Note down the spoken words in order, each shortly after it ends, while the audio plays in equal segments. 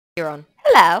You're on.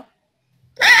 Hello.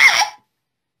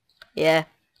 Yeah.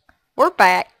 We're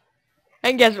back.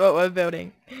 And guess what we're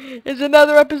building? It's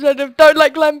another episode of Don't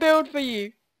Let Glenn Build for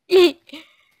you.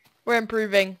 We're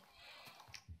improving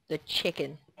the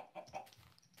chicken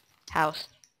house.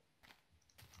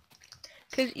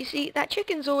 Because, you see, that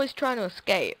chicken's always trying to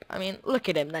escape. I mean, look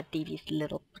at him, that devious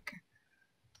little fucker.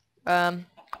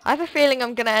 I have a feeling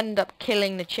I'm gonna end up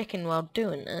killing the chicken while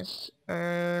doing this.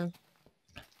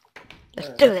 Let's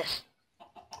do this.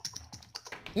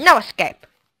 No escape.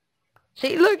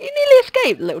 See, look, you nearly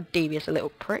escaped, little devious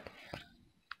little prick.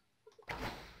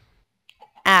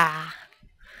 Ah.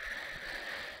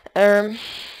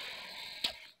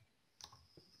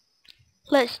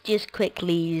 Let's just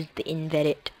quickly use the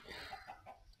invalid.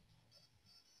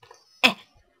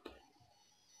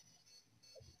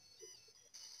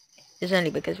 It's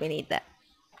only because we need that.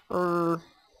 Oh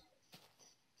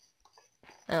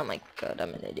my god,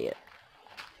 I'm an idiot.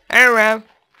 Alright.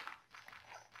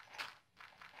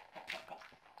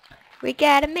 We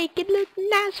gotta make it look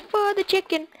nice for the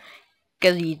chicken.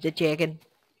 Cause he's the chicken.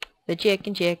 The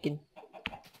chicken.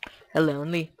 A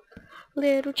lonely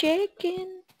little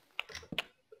chicken.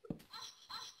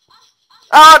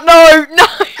 Oh no!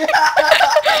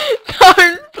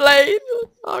 Don't play the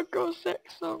hardcore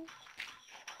sex song.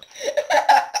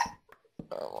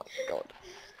 Oh my god.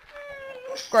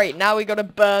 Great, now we gotta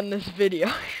burn this video.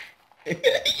 Yeah!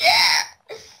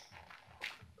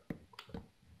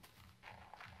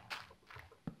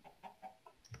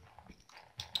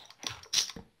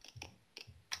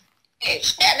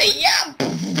 It's Nelly, yeah!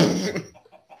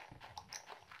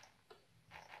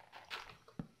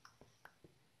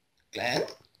 Glenn?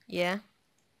 Yeah?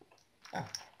 Oh.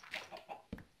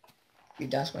 Your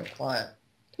dash went quiet.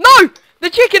 No! The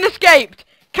chicken escaped!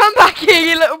 Come back here,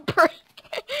 you little prick!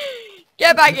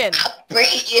 Get back in! I'll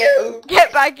beat you!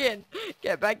 Get back in!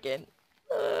 Get back in!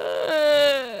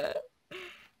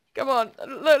 Come on,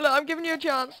 look, I'm giving you a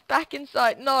chance. Back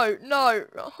inside. No.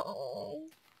 Oh.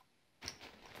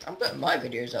 I'm putting my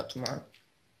videos up tomorrow.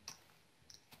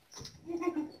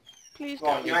 Please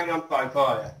Right, don't. you ain't on fire,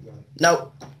 are you?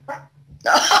 No.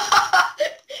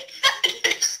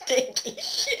 You stinky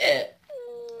shit.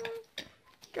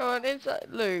 Go on, inside.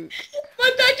 Luke. My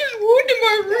dad just walked in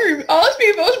my room, asked me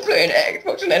if I was playing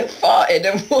Xbox and then farted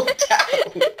and walked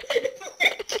out.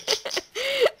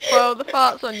 Well, the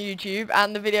fart's on YouTube,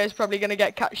 and the video's probably going to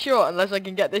get cut short unless I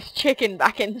can get this chicken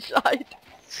back inside.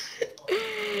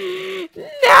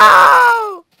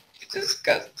 No!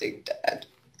 Disgusting, Dad.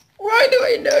 Why do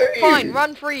I know you? Fine,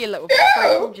 run free, you little No.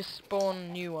 prick. We'll just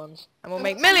spawn new ones, and we'll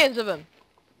make millions of them.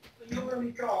 You're going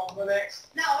to be gone the next...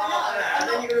 No, and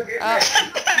then you're going to get...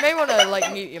 You may want to,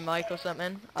 like, mute your mic or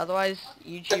something. Otherwise,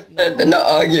 YouTube... They're not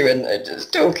arguing, they're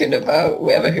just talking about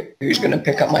who's going to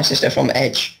pick up my sister from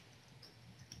Edge.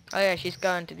 Oh yeah, she's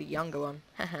going to the younger one.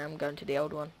 Haha, I'm going to the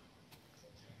old one.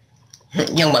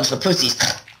 Young ones for pussies.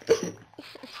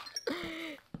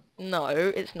 No,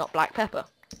 it's not black pepper.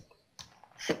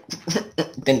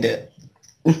 Didn't do it.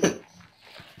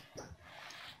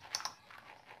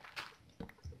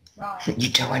 You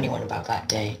tell anyone about that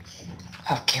day,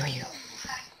 I'll kill you.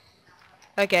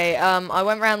 Okay, I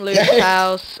went round Luke's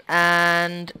house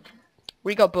and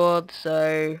we got bored,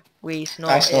 so we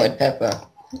snorted. I snorted pepper.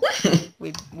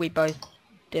 We both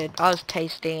did. I was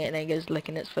tasting it and it goes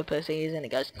licking it for pussies and it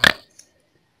goes...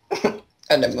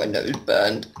 And then my nose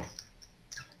burned.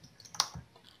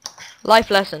 Life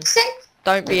lesson.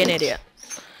 Don't be an idiot.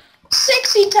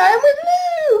 Sexy time with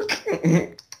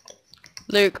Luke!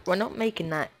 Luke, we're not making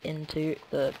that into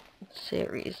the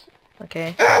series,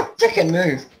 okay? Chicken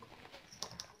move.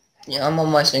 Yeah, I'm on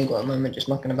my single at the moment, just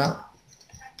knocking about.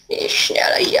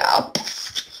 Yeah.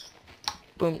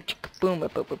 Boom, chicka boom,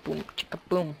 boom, boom, chicka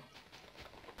boom.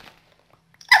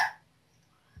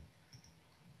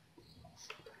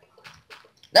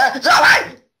 No,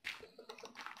 sorry!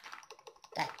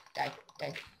 Die.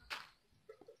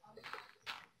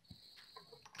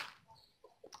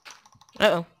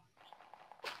 Uh-oh.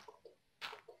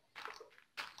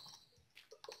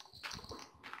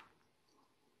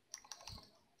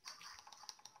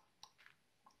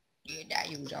 You die,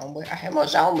 you zombie. I have more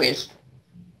zombies.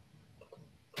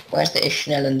 Where's the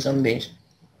Ishnellen zombies?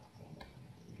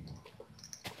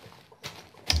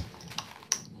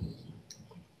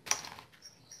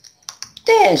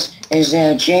 This is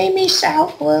a Jamie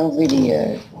Southwell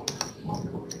video.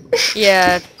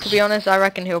 Yeah, to be honest, I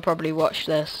reckon he'll probably watch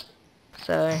this.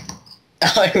 So...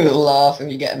 I will laugh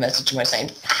if you get a message from me saying,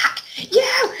 "Fuck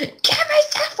you! Jamie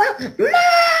Southwell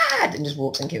mad!" and just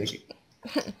walks and kills you.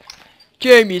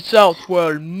 Jamie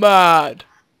Southwell mad.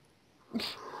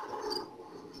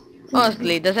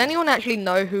 Honestly, does anyone actually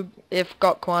know if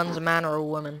Gok Kwan's a man or a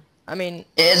woman? I mean...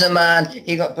 It is a man.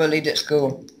 He got bullied at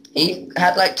school. He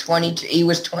had like 22, he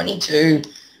was 22,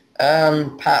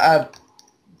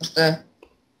 what's the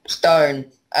stone,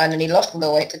 and then he lost all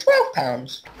the weight to 12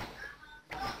 pounds.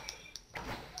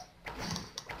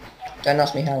 Don't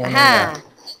ask me how I know that. Aha!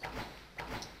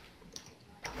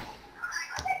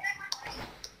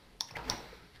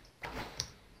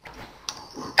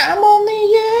 I'm on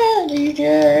the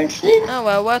edge. Oh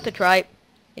well, worth a try.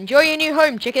 Enjoy your new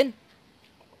home, chicken.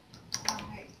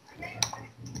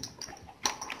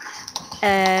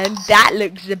 And that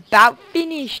looks about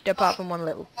finished, apart from one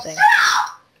little thing.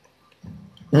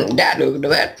 That looks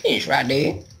about finished right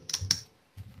there.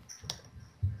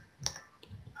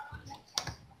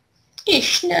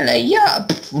 Ich schneller, ja.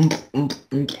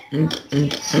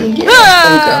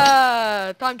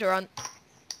 Ah! Time to run.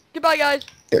 Goodbye, guys.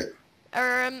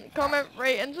 Comment,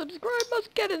 rate, and subscribe. Let's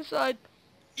get inside.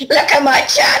 Look at my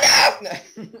channel!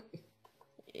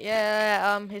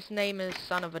 Yeah, his name is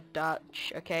Son of a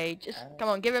Dutch. Okay, just come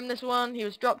on, give him this one. He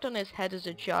was dropped on his head as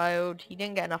a child. He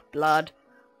didn't get enough blood.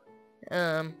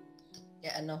 Get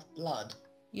enough blood?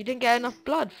 You didn't get enough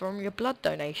blood from your blood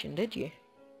donation, did you?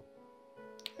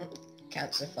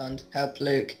 Cancer fund. Help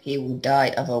Luke. He will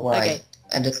die otherwise. Okay.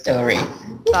 End of story.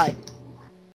 Bye.